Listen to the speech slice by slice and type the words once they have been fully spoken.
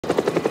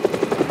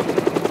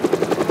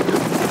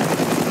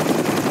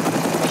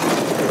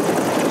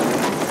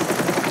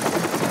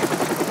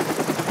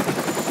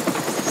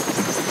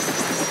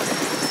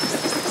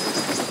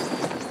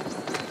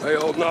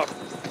up.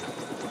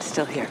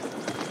 Still here.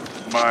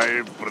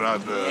 My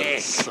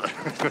brothers.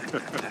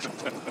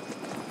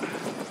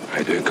 How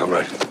you doing,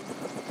 comrade?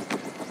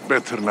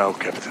 Better now,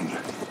 Captain.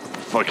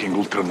 Fucking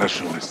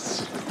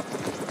ultranationalists.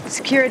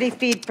 Security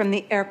feed from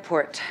the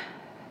airport.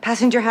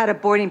 Passenger had a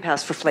boarding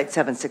pass for Flight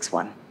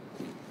 761.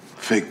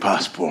 Fake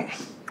passport.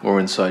 Or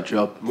inside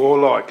job. More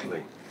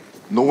likely.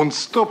 No one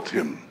stopped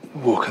him.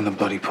 Walk in the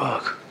bloody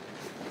park.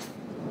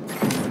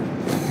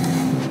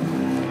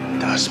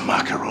 That's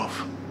Makarov.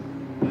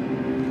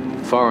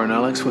 Foreign,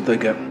 Alex, what'd they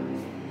get?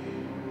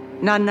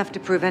 Not enough to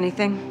prove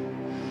anything?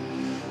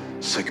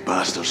 Sick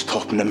bastards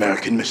topping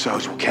American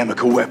missiles with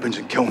chemical weapons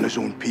and killing his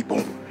own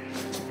people.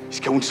 He's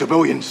killing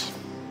civilians.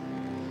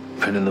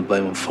 Pinning the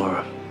blame on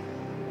Farah.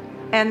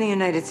 And the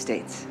United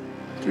States.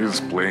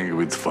 He's playing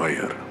with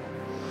fire.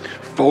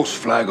 False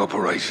flag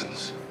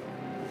operations.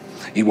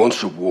 He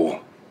wants a war.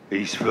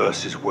 East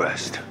versus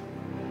West.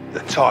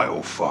 The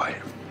title fight.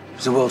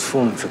 Is the world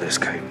falling for this,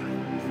 Kate?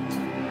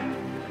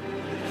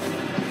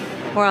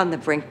 We're on the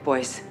brink,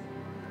 boys.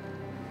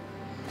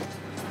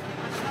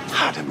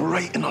 Had him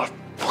right in our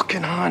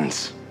fucking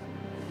hands.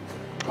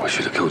 I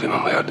should have killed him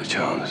when we had the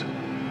chance.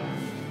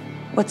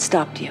 What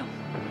stopped you?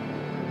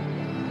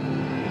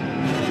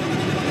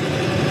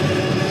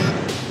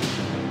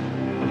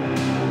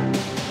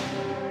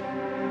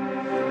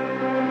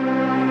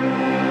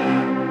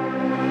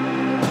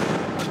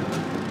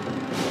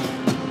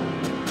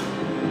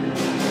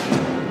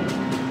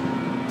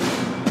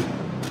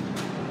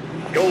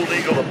 Gold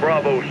Eagle to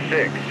Bravo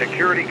 6.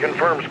 Security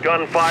confirms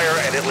gunfire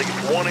and at least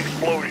one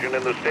explosion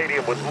in the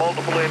stadium with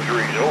multiple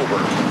injuries. Over.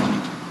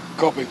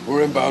 Copy.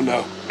 We're inbound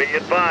now. Be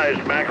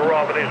advised,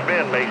 Makarov and his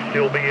men may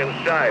still be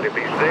inside. If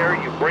he's there,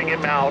 you bring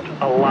him out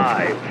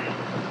alive.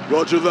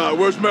 Roger that.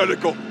 Where's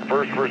medical?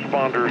 First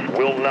responders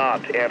will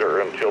not enter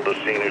until the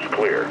scene is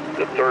clear.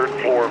 The third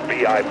floor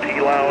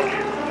VIP lounge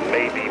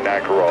may be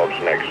Makarov's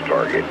next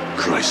target.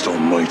 Christ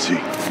almighty.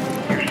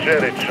 You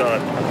said it, son.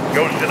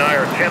 Ghost and I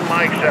are 10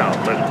 mics out.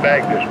 Let's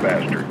bag this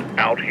bastard.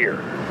 Out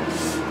here.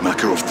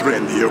 Makarov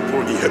threatened the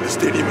airport and he hit the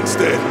stadium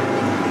instead.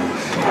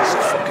 He's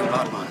a fucking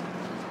madman.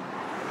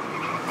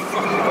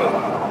 Fucking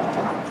hell.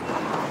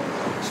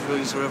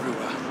 Civilians are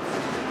everywhere.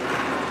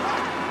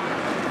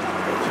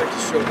 Check the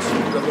shots.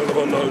 We've got a lot of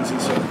unknowns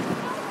inside.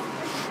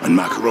 And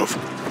Makarov?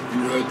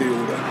 You heard the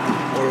order.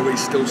 ROE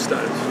still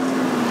stands.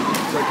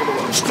 Take him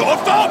away. Stop!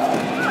 Stop!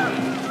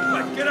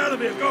 Right, get out of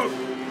here, go!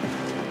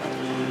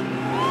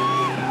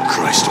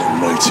 Christ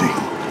almighty.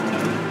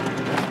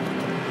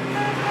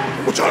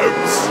 Watch out!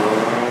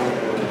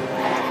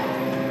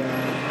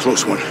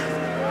 Close one.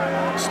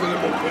 Still in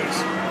one place.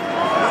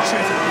 That's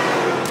it.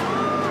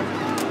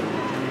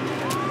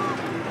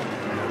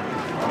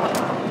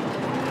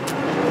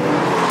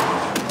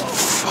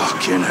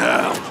 Fucking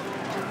hell.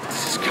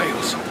 This is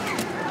chaos.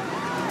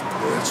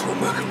 Well, that's what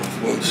Makarov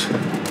wants.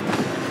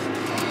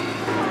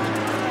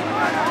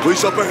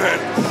 Police up ahead.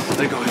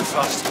 They're going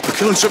fast. They're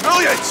killing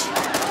civilians!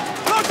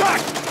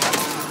 Contact!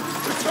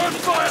 Return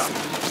fire!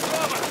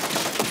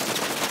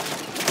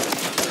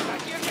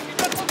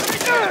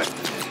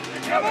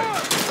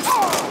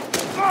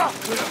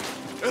 Clear.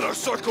 In our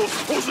circles,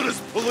 posing as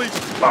police.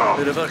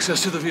 They have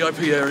access to the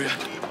VIP area.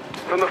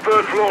 From the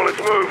third floor, let's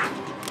move.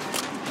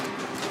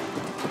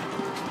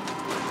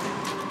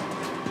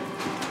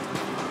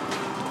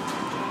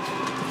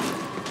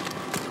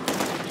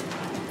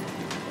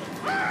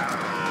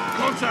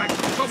 Contact!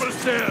 Top of the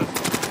stairs!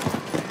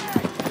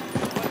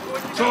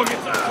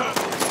 Target's up!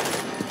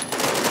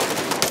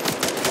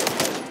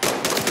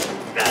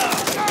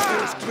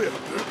 Door's clear.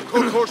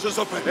 Code horses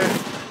up ahead.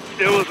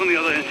 Stairwell's on the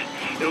other end.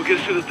 It'll get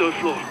us to the third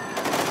floor.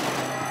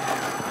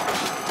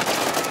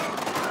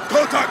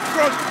 Contact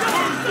front!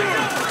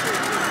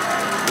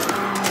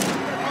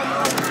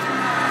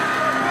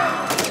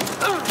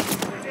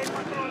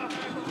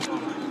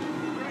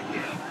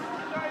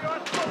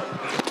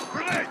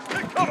 Grenade!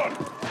 Take cover!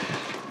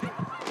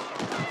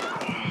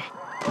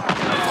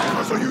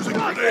 Fuckers are using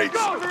grenades!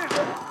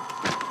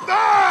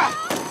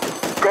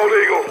 Gold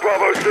Eagle,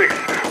 Bravo 6.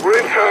 We're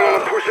internal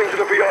and pushing to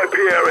the VIP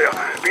area.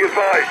 Be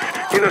advised,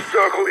 inner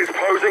circle is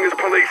posing as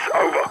police.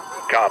 Over.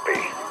 Copy.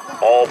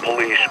 All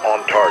police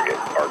on target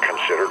are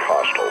considered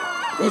hostile.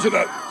 Roger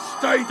that.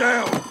 Stay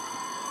down.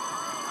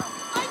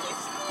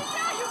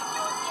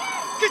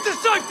 Get to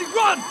safety,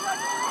 run!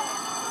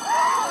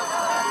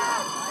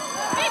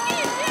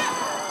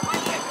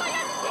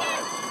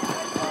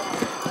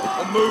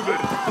 I'm moving.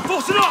 I'm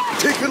forcing up!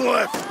 Taking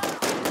left!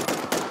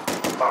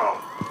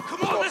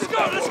 Come on, let's go,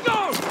 let's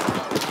go!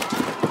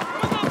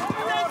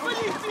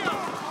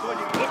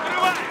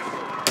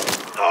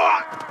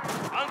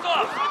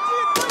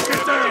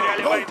 Get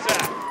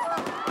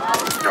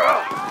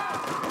down!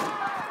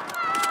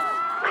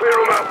 Clear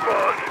them out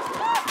fast.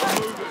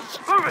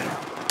 Moving!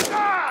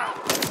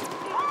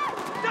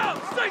 Down!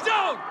 Stay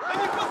down!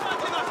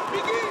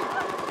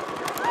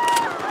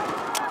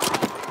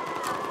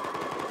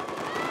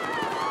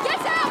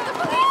 Get out! The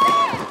police are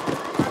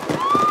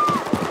here!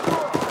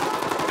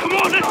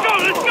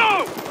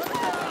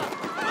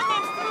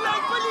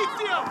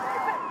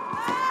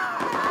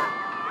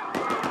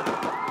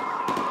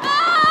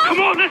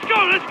 Come on, let's go,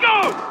 let's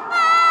go!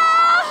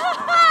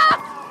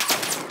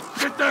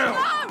 Get down!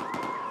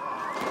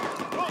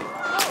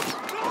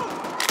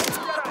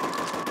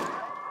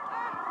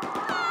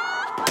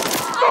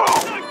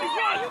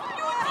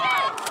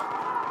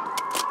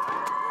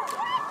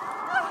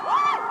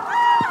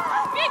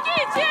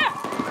 Бегите!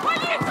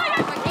 Полиция!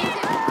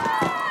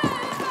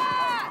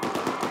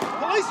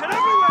 Police are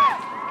everywhere!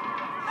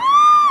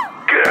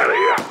 Get out of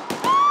here!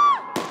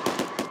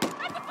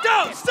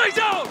 Down! Stay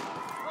down!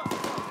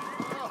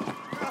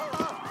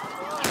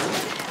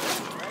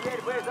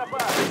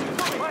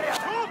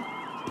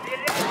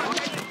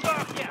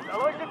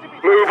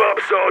 Move up,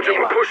 Sergeant.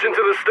 We're pushing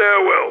to the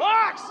stairwell.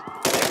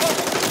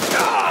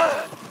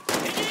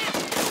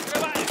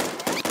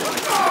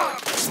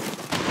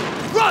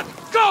 Run!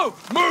 Go!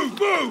 Move,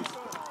 move!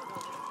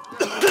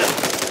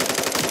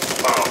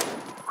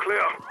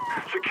 Clear.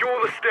 Secure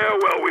the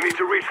stairwell. We need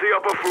to reach the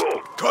upper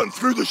floor. Gun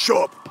through the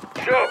shop.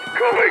 Shop,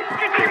 copy.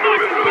 Keep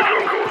moving through the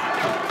concourse.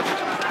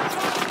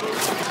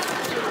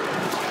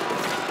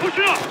 Push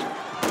it up!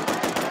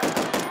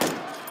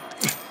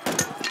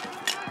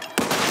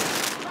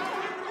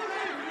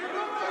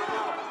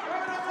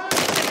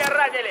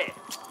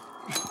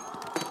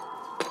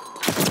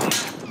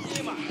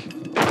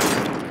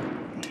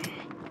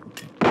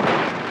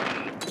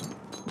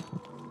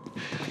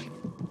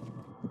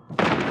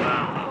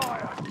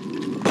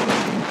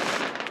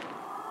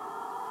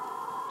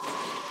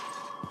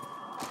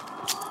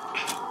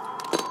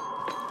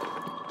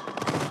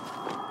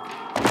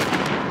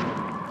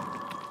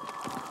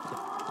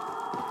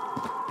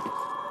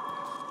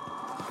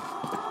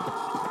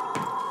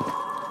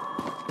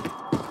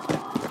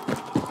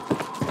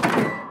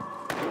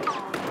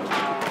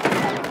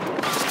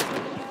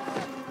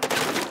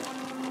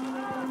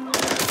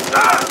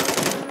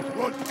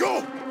 Run, go!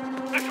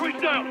 Let's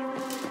reach down!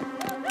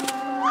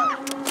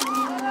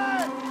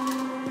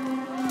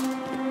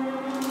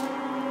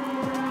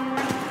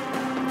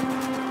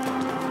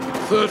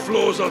 Third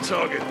floor's our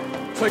target.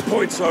 Take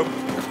point, so.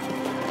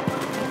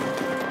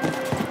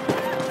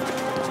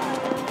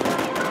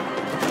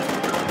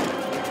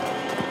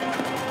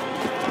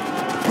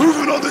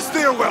 Moving on the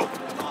stairwell!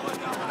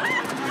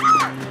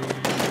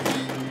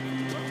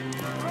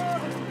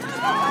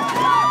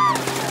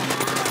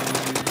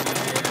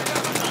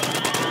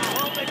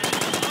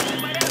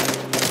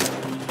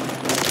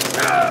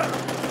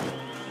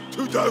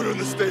 Two down on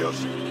the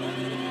stairs.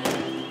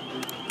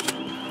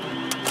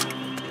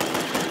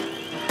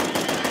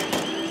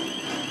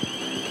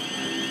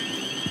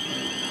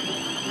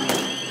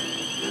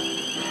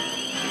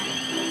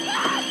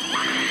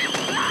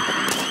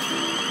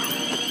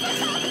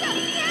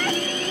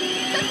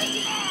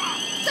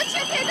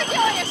 Зачем ты это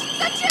делаешь?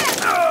 Зачем?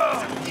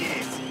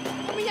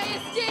 У меня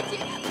есть дети!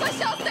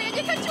 Пожалуйста, я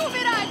не хочу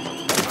умирать!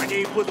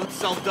 Они будут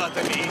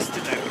солдатами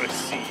истинной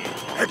России.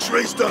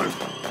 X-rays down.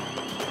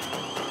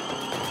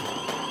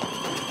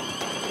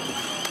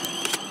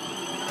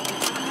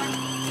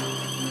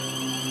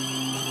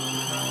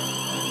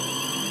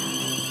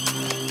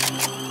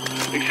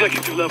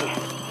 Executive level.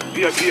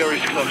 VIP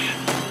area's close.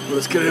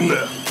 Let's get in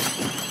there.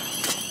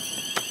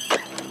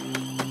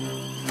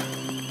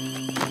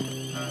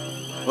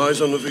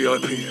 Eyes on the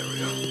VIP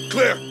area.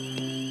 Clear.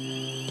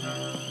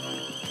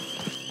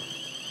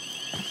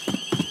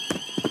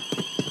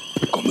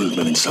 Got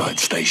movement inside.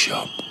 Stay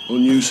sharp.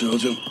 On you,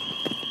 Sergeant.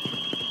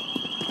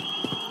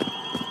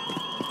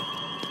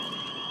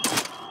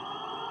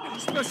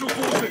 Special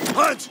forces.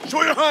 Hands!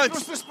 Show your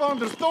hands! First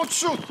responders, don't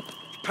shoot!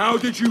 How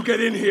did you get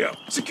in here?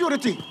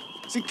 Security!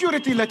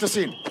 Security let us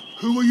in.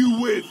 Who are you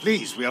with?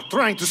 Please, we are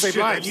trying to save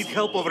Shit, I lives. need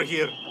help over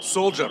here.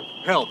 Soldier,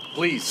 help,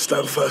 please.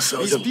 Stand fast, These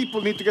Sergeant.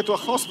 people need to get to a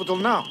hospital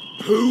now.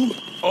 Who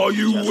are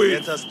you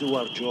with? us do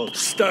our job.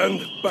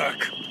 Stand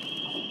back.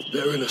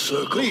 They're in a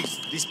circle. Please,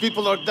 these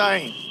people are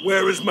dying.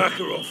 Where is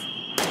Makarov?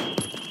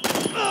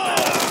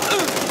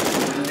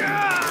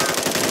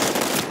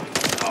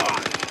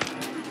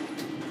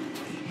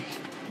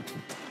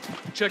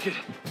 Check it.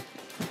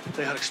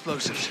 They had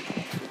explosives.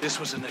 This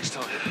was the next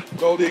target.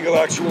 Gold Eagle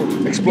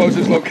actual.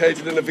 Explosives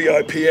located in the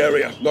VIP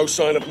area. No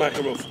sign of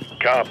Makarov.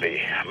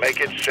 Copy. Make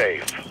it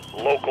safe.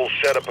 Locals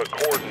set up a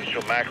cordon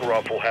so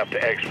Makarov will have to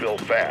exfil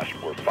fast.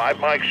 We're 5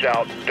 mics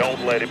out.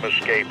 Don't let him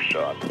escape,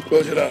 son.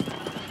 Where's it at?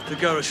 The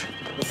garage.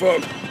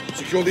 Affirm.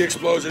 Secure the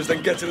explosives,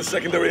 then get to the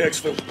secondary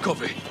exfil.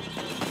 Copy.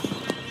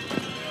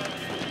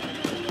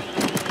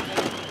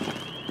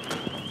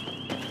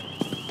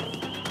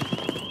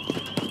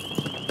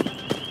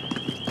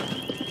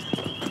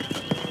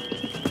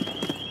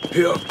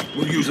 Here,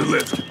 we'll use a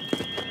lift.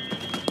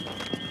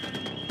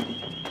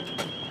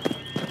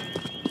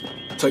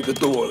 Take the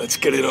door, let's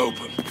get it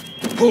open.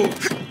 Pull!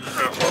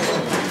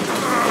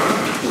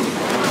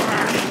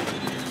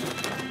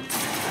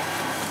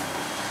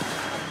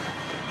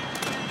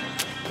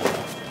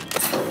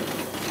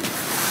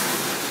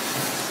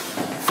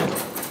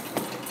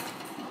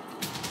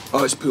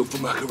 Eyes peeled for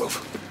Makarov.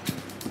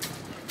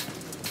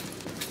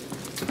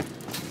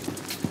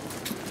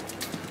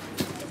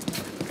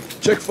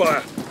 Check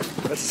fire.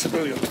 That's a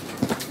civilian.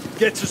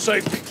 Get to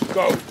safety.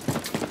 Go.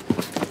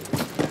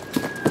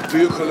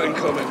 Vehicle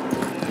incoming.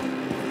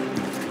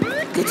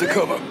 Get to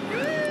cover.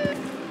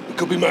 It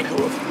could be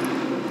Makarov.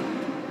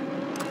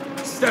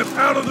 Step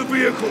out of the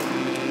vehicle!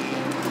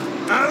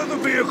 Out of the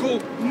vehicle,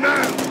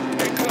 now!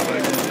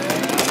 Incoming.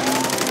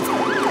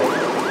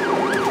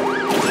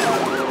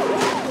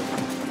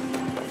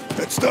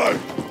 Let's down!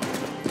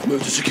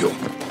 Move to secure.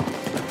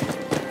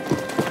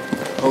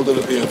 Hold it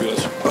at the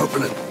ambulance.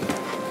 Open it.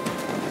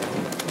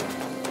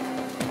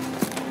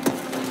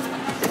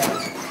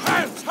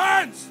 Hands!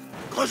 Hands!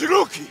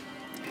 Kazuruki!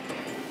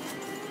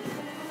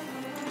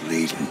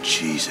 Bleeding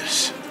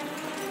Jesus.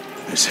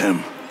 It's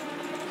him.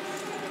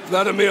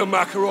 Vladimir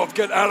Makarov,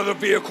 get out of the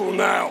vehicle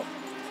now.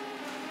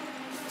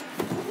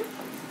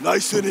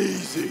 Nice and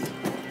easy.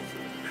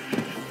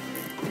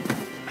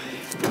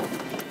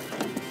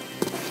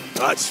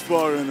 That's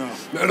far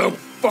enough. Now don't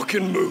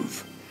fucking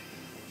move.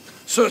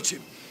 Search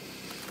him.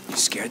 You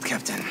scared,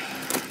 Captain?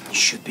 You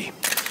should be.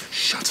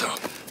 Shut up.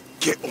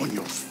 Get on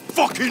your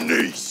fucking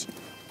knees!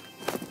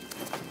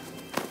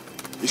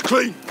 He's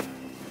clean.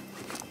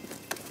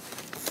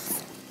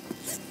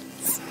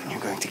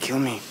 You're going to kill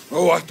me.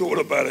 Oh, I thought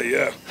about it,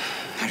 yeah.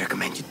 I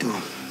recommend you do.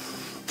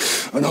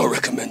 And I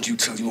recommend you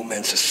tell your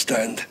men to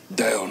stand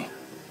down.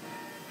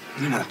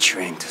 You're not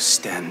trained to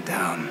stand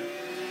down.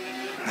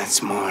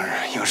 That's more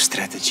your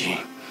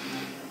strategy.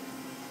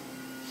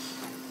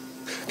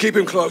 Keep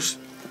him close.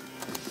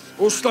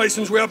 All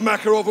stations, we have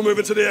Makarov. We're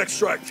moving to the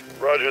extract.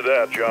 Roger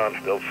that, John.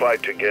 They'll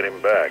fight to get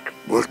him back.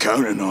 We're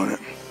counting on it.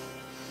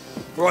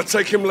 All right,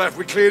 take him left.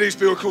 We clear these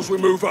vehicles, we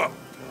move up.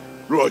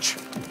 Rog,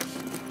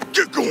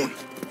 get going!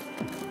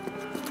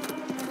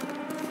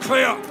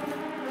 Clear.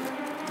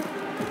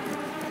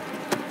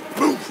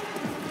 Move!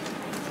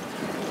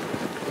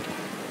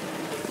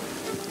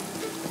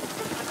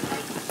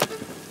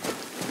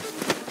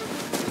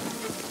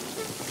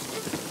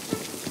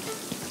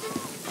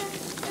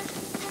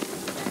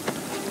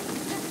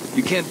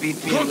 You can't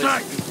beat me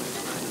Contact!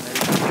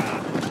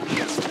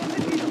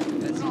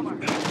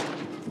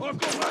 I've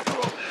got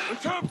Makarov.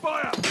 Return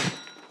fire.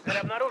 Цель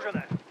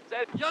обнаружена.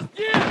 Цель... Я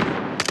здесь!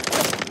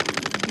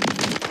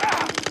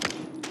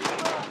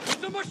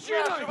 За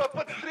машиной!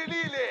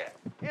 подстрелили!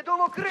 Иду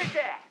в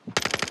укрытие!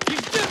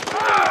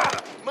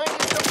 Мы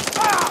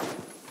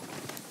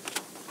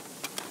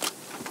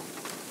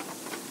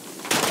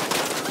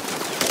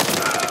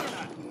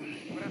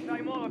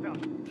Бросай молотов!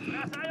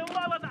 Бросаю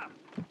молотов!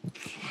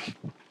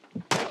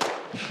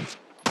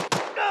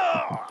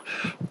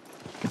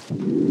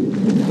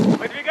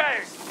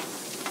 Выдвигаюсь!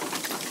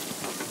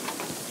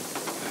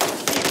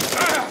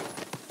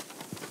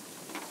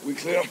 We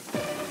clear? A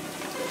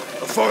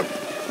phone.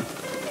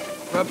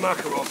 Grab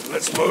Makarov.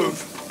 Let's move.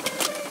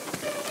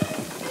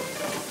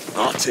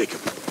 I'll take him.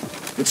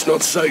 It's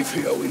not safe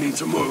here. We need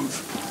to move.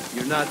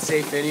 You're not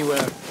safe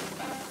anywhere.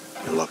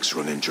 Your luck's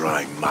running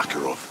dry,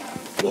 Makarov.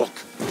 Walk.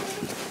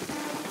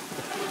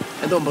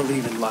 I don't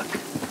believe in luck.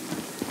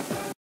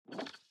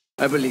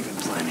 I believe in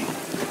planning.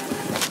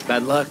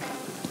 Bad luck?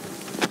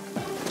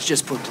 It's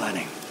just poor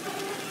planning.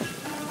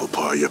 Well,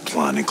 part of your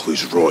plan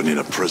includes rotting in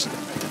a prison.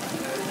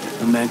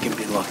 A man can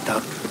be locked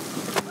up.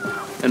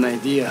 An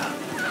idea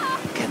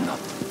cannot.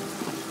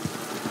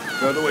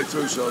 Go the way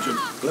through, Sergeant.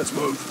 Let's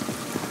move.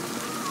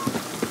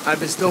 I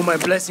bestow my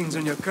blessings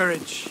on your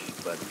courage,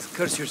 but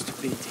curse your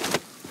stupidity.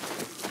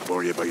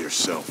 Worry about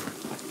yourself.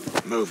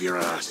 Move your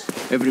ass.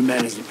 Every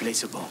man is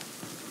replaceable.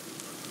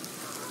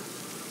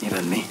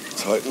 Even me.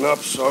 Tighten up,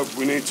 Soap.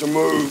 We need to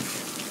move.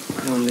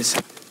 Don't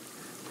listen.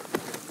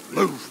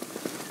 Move.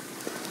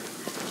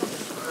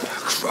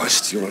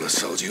 Christ, you're not a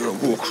soldier. You're a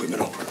war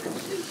criminal.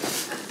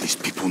 These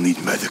people need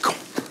medical.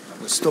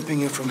 What's stopping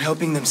you from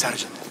helping them,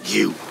 Sergeant?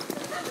 You.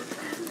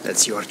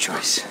 That's your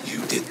choice.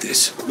 You did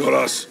this, not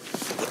us.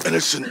 We're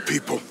innocent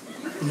people.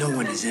 No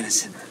one is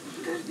innocent.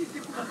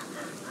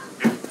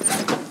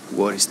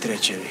 War is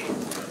treachery.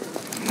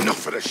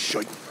 Enough of this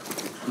shit.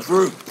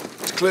 Through.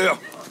 It's clear.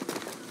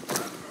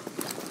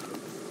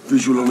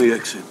 Visual on the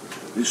exit.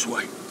 This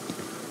way.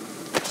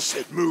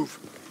 Said move.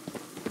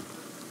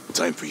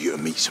 Time for you to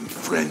meet some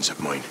friends of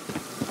mine.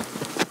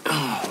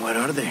 Oh, what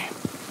are they?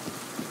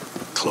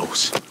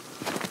 Close.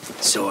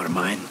 So are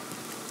mine.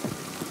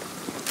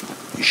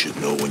 You should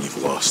know when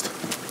you've lost.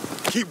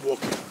 Keep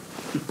walking.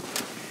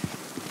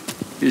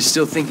 You're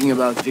still thinking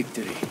about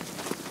victory.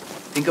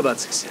 Think about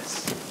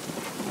success.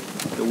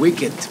 The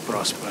wicked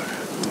prosper.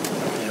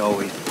 They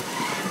always...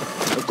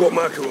 I've got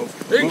Makarov.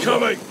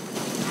 Incoming!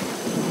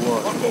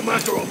 What? I've got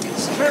Makarov.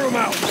 Clear him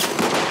out.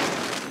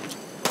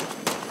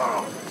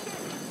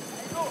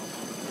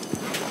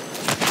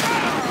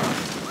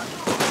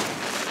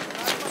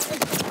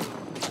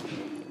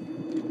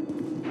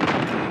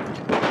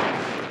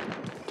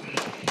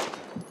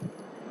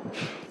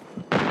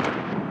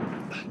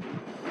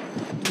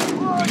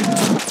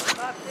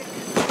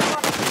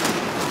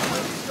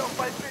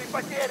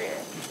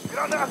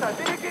 Граната,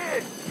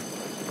 берегись!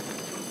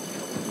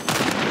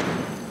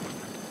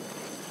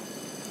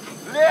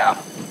 Лев!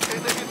 Ты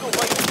на виду,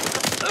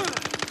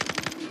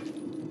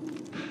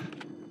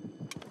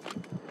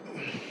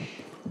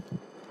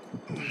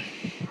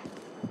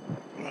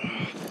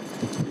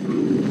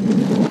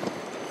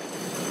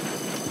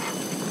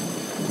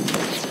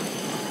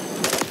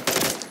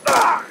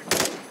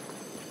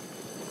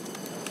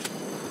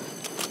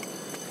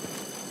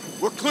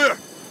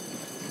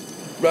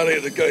 Rally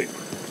at the gate.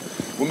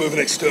 We're moving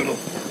external.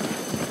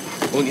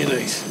 On your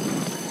knees.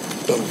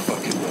 Don't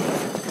fucking move.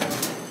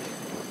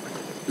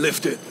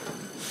 Lift it.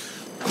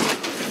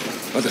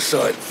 Other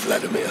side,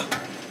 Vladimir.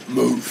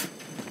 Move.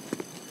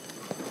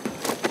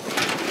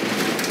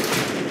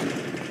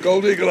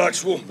 Gold Eagle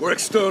Actual, we're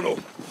external.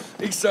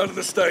 East side of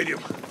the stadium.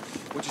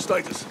 What's your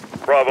status?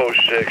 Bravo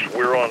 6,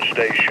 we're on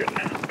station.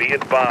 Be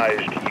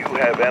advised, you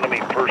have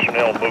enemy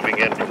personnel moving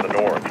in from the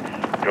north.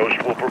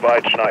 Ghost will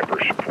provide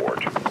sniper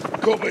support.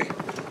 Copy.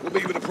 We'll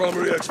meet you with the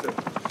primary exfil.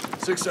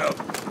 6 out.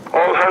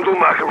 All handle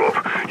Makarov.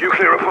 You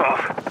clear a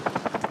path.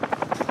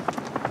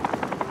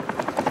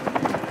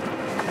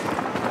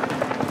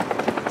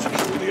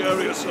 Secure the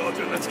area,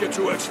 Sergeant. Let's get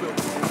to exfil.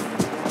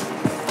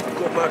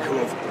 Got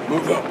Makarov.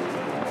 Move up.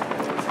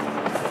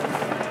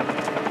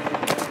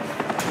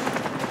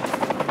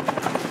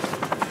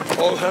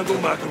 I'll handle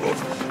Makarov.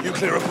 You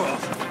clear a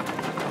path.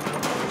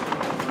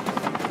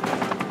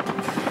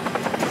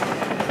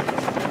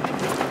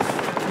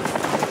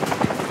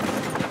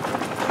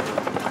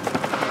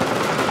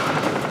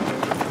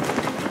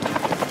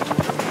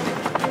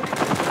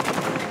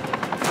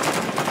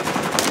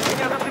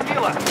 Меня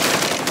зацепило!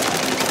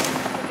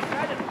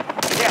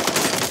 Нет!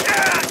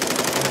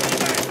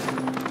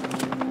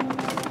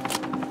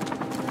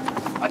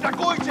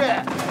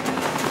 Атакуйте!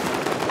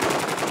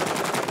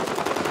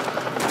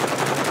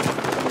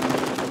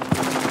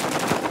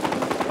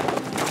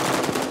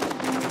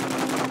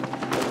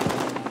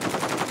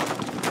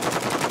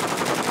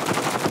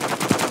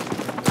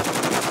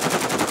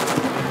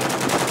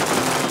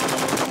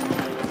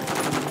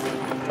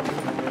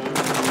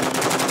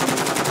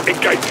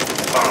 Engage!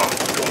 Oh,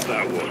 got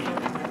that one.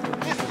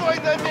 Не стой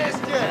на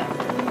месте!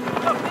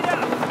 Стоп, меня!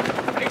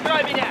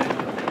 Прикрой меня!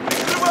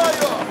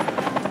 Прикрываю!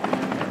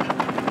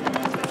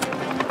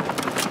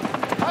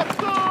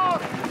 Артур!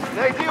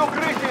 Найди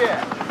укрытие!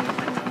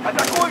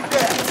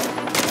 Атакуйте!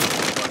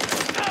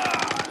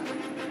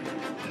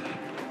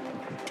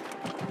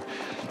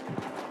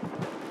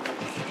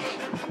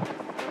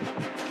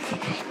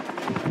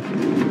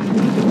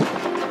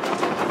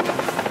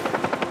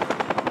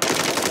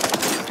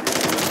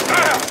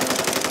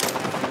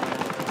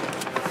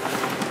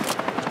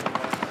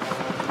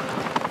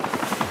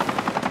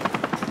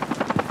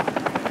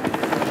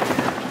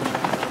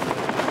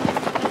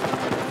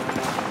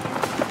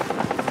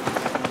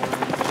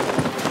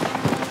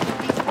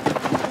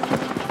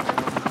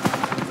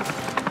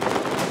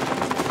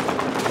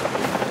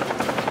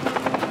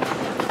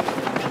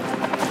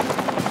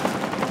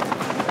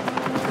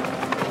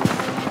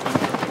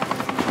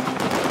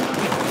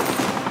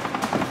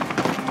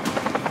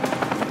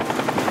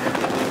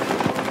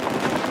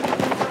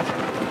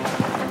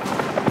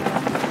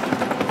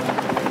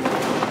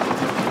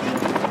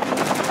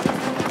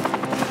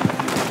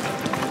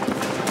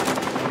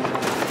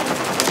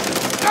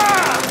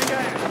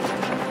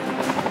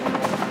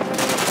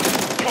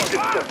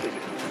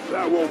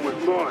 That one was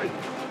mine.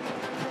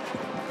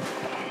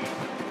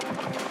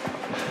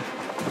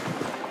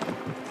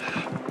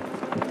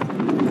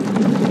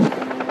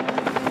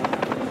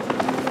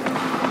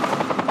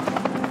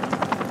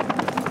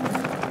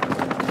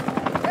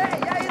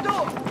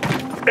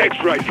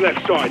 X-rays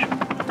left side.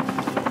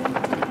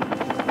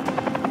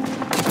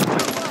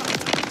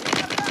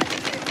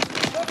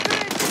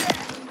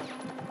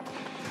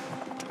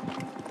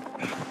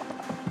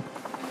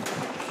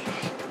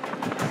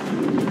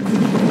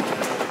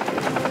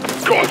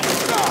 God!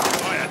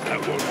 I had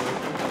that one.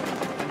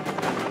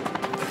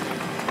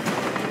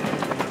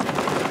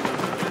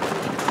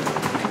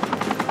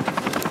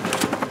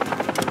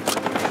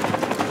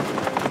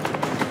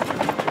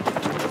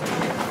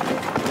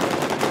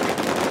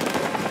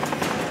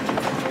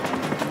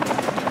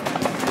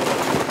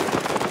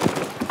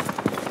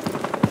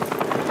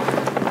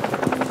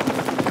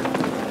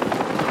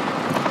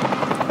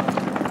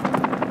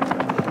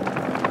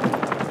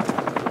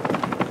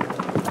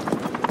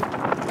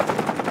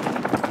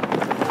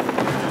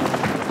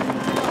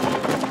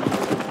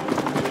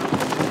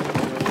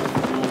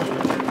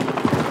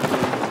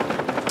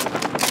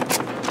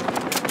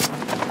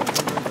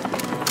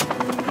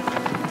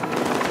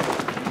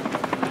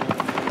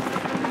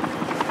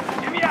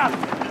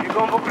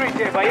 Бегом в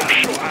укрытие, боец!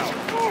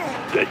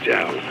 They're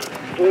down.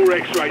 4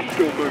 X-rays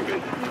still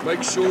moving.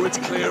 Make sure it's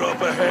clear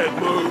up ahead.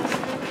 Move.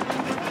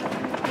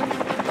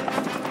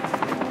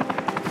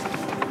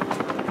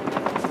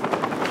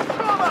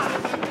 Рома!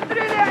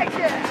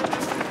 Стреляйте!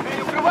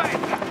 Дверь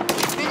укрывается!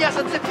 Меня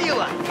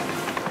зацепило!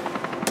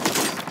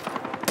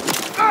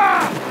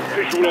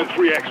 Visual on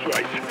 3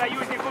 X-rays.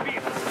 Союзник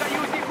убит!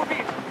 Союзник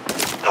убит!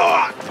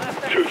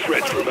 2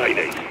 threats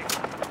remaining.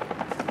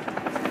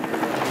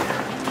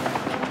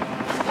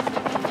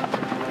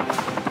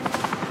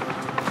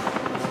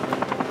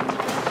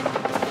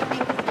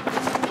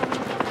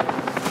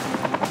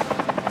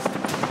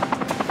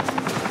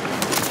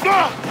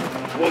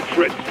 One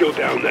threat still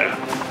down there.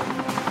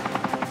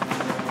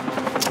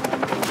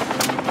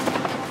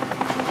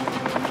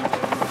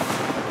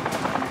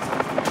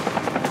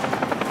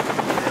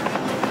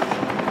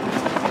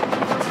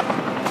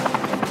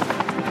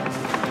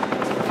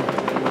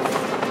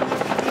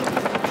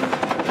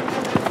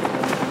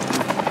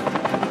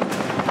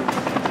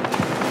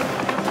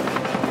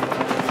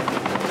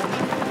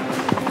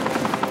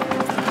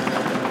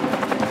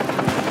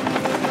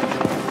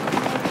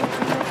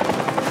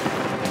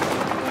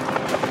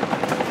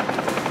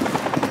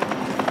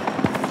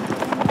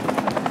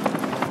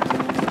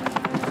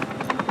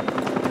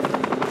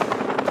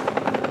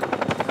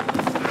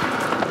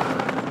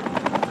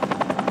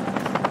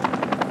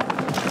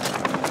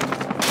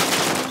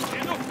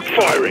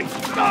 Firing.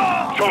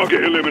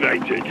 Target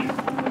eliminated.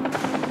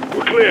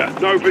 We're clear.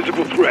 No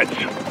visible threats.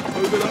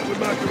 Moving up with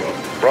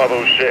Makarov.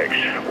 Bravo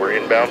 6. We're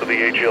inbound to the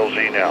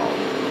HLZ now.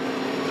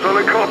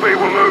 Solid copy.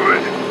 We're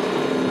moving.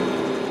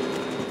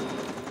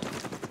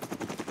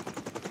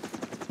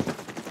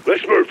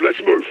 Let's move.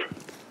 Let's move.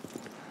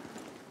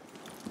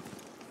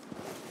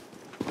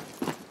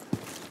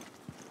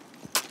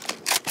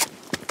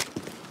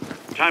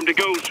 Time to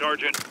go,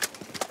 Sergeant.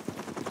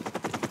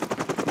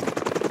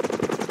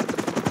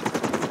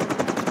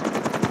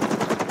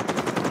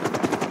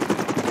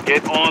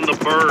 Get on the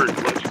bird.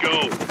 Let's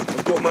go.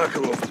 I've got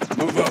Makarov.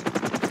 Move up.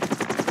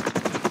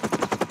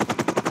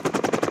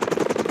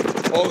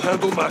 I'll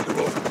handle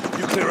Makarov.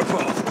 You clear a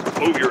path.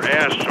 Move your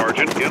ass,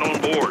 Sergeant. Get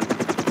on board.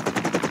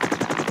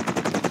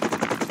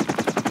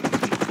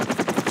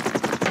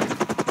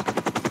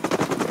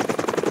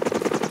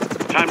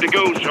 Time to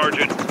go,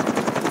 Sergeant.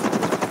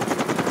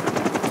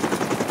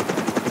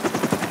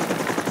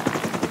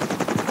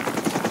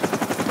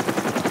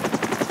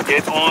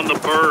 Get on the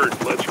bird.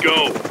 Let's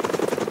go.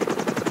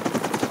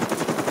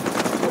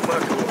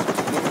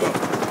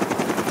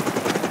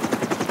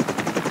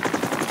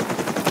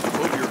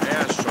 Move your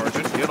ass,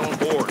 Sergeant. Get on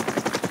board.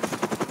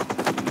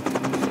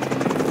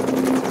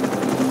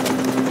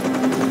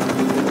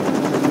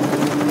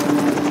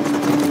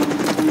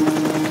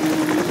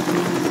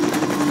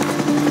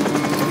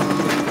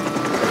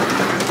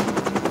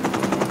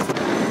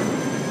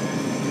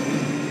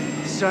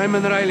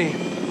 Simon Riley,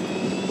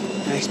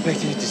 I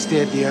expected you to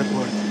stay at the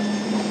airport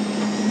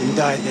and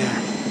die there.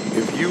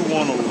 If you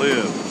want to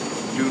live,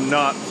 do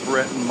not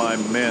threaten my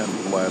men,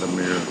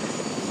 Vladimir.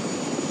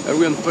 Are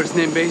we on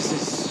first-name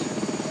basis?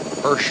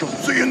 Herschel.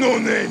 So you know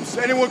names.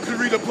 Anyone could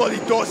read a bloody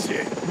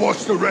dossier.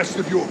 What's the rest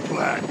of your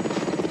plan?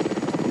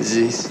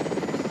 This.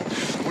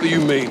 What do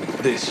you mean,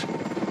 this?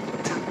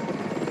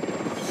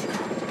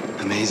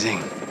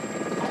 Amazing.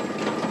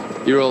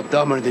 You're all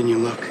dumber than you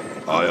look.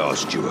 I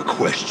asked you a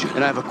question.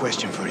 And I have a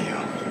question for you.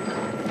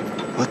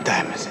 What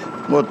time is it?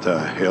 What the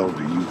hell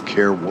do you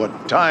care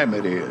what time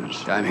it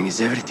is? Timing is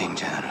everything,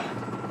 General.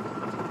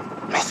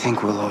 I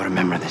think we'll all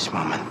remember this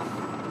moment.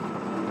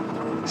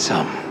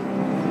 Some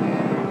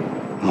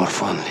more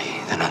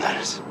fondly than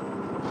others.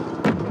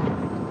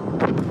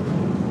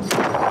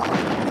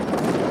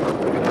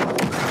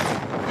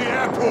 The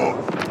airport!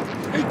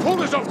 He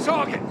pulled us off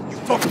target! You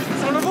fucking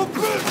son of a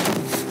bitch!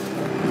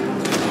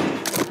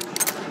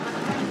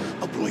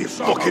 I'll blow your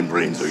fucking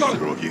brains out, you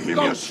throat, you hear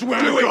me? I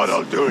swear to God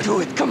I'll do it! Do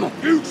it, come on!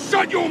 You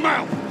shut your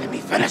mouth! Let me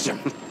finish him!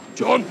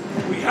 John,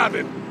 we have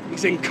him.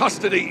 He's in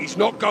custody. He's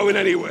not going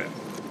anywhere.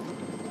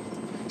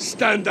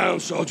 Stand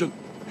down, Sergeant.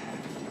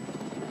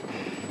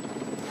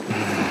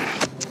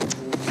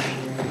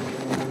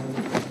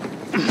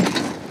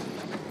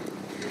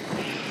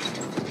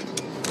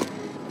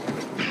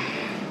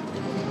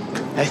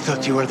 I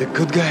thought you were the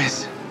good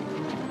guys.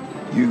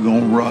 You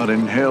gonna rot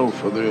in hell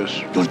for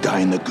this. You'll die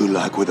in the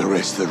gulag with the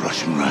rest of the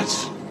Russian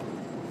rats.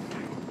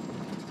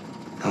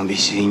 I'll be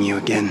seeing you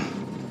again,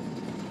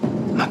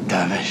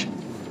 McTavish.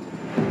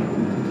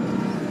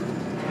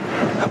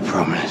 I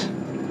promise.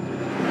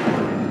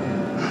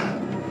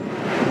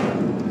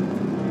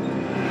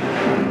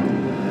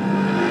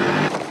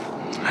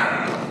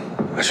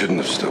 I shouldn't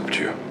have stopped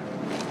you.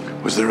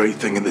 Was the right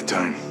thing at the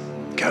time,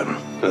 Captain?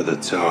 At the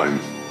time.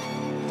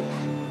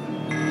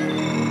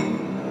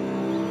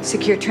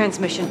 Secure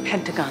transmission,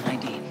 Pentagon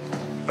ID.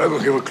 I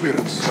will give a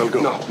clearance. I'll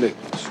go. No, Nick,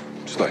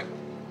 stay.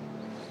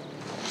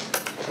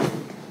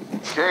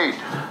 Kate,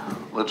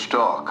 let's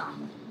talk.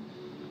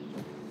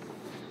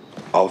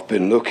 I've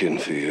been looking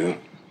for you.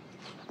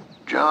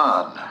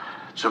 John,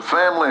 it's a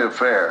family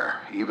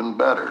affair. Even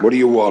better. What do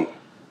you want?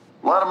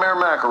 Vladimir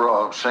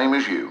Makarov, same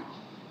as you.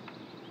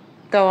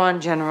 Go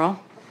on, General.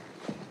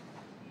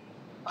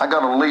 I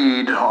got a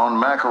lead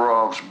on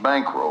Makarov's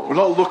bankroll. We're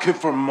not looking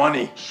for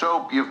money.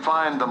 So you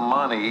find the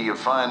money, you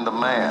find the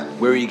man.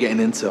 Where are you getting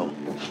intel?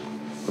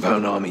 Without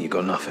an army, you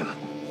got nothing.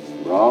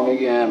 Wrong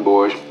again,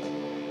 boys.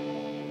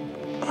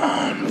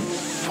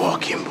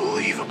 Unfucking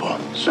believable.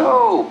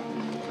 So,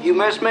 you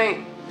missed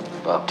me?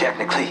 Well,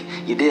 technically,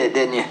 you did,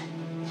 didn't you?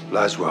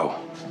 Laswell,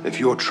 if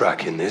you're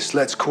tracking this,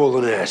 let's call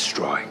an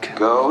airstrike.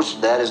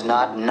 Ghost, that is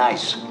not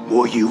nice.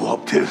 What are you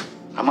up to?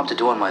 I'm up to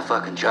doing my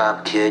fucking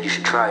job, kid. You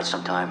should try it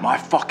sometime. My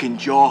fucking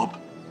job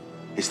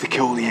is to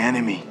kill the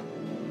enemy.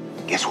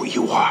 Guess what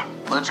you are?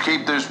 Let's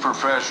keep this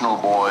professional,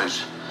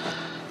 boys.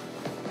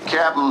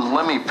 Captain,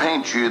 let me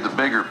paint you the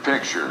bigger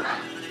picture.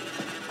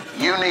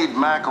 You need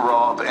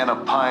Makarov in a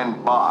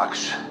pine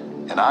box,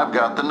 and I've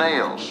got the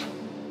nails.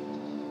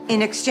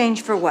 In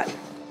exchange for what?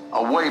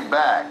 A way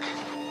back.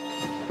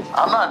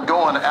 I'm not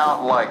going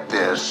out like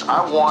this.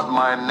 I want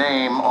my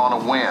name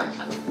on a win.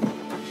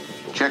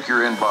 Check your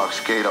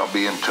inbox, Kate. I'll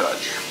be in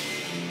touch.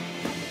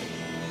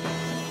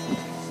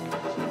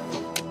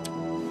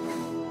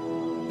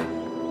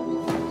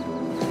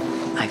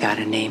 I got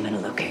a name and a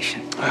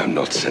location. I am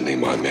not sending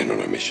my men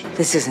on a mission.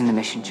 This isn't a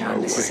mission, John.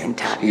 No This is way.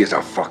 intel. He is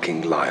a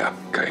fucking liar,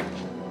 okay?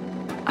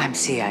 I'm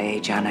CIA,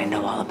 John. I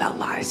know all about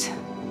lies.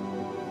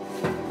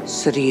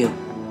 So do you.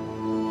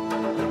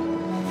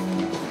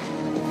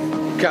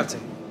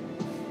 Captain,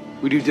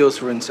 we do deals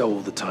for intel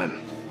all the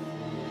time.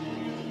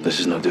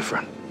 This is no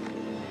different.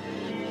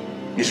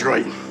 He's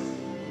right.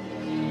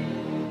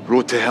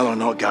 Road to hell or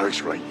not,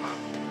 Garrick's right.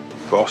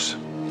 Boss,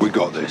 we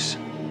got this.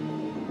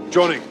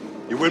 Johnny,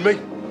 you with me?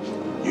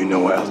 You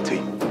know it, LT.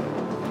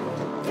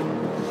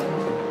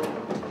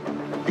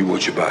 You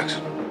watch your backs.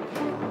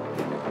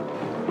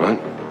 Right?